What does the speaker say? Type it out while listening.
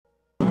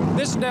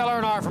This is Dale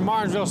Earnhardt from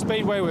Martinsville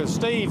Speedway with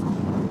Steve.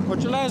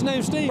 What's your last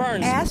name, Steve?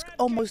 Byrnes. Ask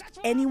almost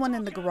anyone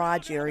in the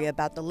garage area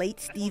about the late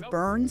Steve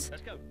Byrnes,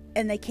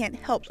 and they can't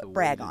help but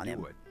brag on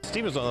him.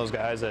 Steve was one of those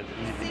guys that,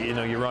 you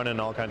know, you run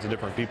into all kinds of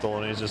different people,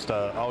 and he's just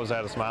always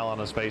had a smile on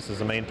his face is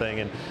the main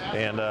thing,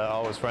 and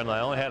always friendly.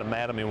 I only had him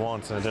mad at me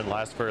once, and it didn't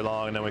last very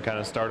long, and then we kind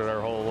of started our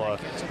whole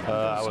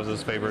I was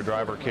his favorite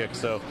driver kick,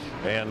 so,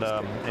 and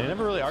he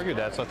never really argued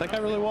that, so I think I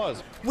really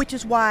was. Which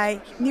is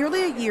why,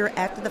 nearly a year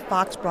after the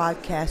Fox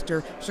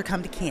broadcaster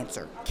succumbed to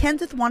cancer,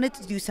 Kenseth wanted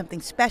to do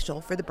something special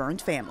for the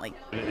Byrnes family.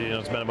 You know,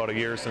 it's been about a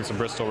year since the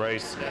Bristol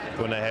race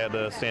when they had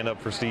the Stand Up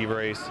for Steve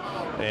race,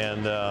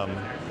 and,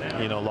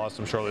 you know, lost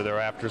him shortly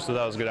thereafter, so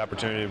that was a good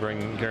opportunity to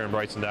bring Karen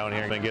Bryson down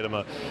here and get him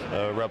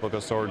a replica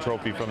sword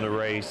trophy from the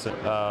race.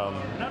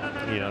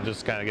 You know,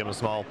 just kind of give him a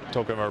small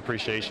token of our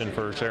appreciation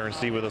for sharing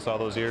Steve with us all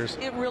those years.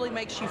 It really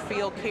makes you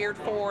feel cared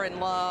for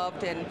and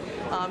loved, and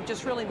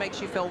just really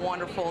makes you feel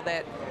wonderful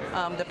that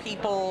the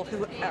people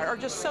who are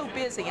just so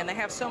busy and they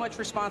have so much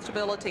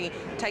responsibility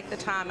take the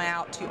time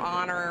out to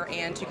honor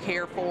and to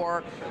care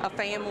for a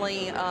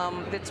family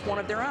that's one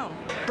of their own.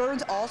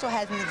 Byrnes also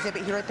has an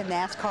exhibit here at the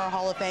NASCAR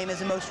Hall of Fame as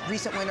the most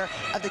recent winner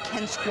of the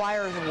Ken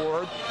Squires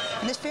Award.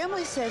 And his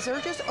family says they're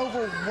just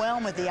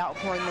overwhelmed with the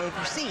outpouring they've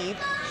received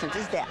since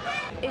his death.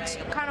 It's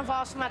kind of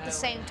awesome at the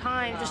same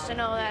time just to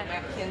know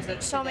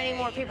that so many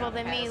more people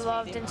than me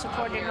loved and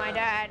supported my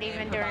dad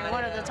even during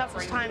one of the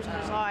toughest times of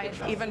his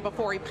life. Even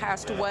before he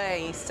passed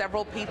away,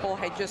 several people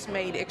had just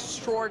made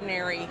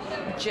extraordinary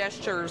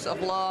gestures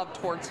of love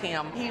towards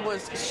him. He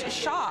was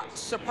shocked,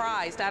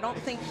 surprised. I don't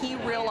think he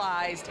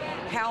realized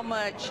how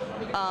much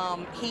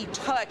he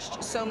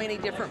touched so many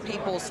different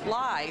people's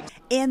lives.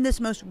 And this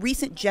most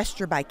recent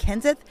gesture by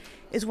Kenseth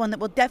is one that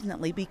will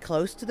definitely be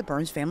close to the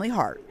Byrnes family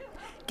heart.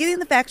 Getting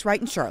the facts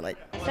right in Charlotte.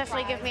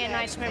 Definitely give me a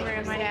nice memory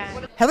of my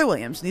dad. Heather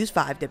Williams, News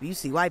 5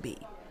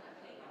 WCYB.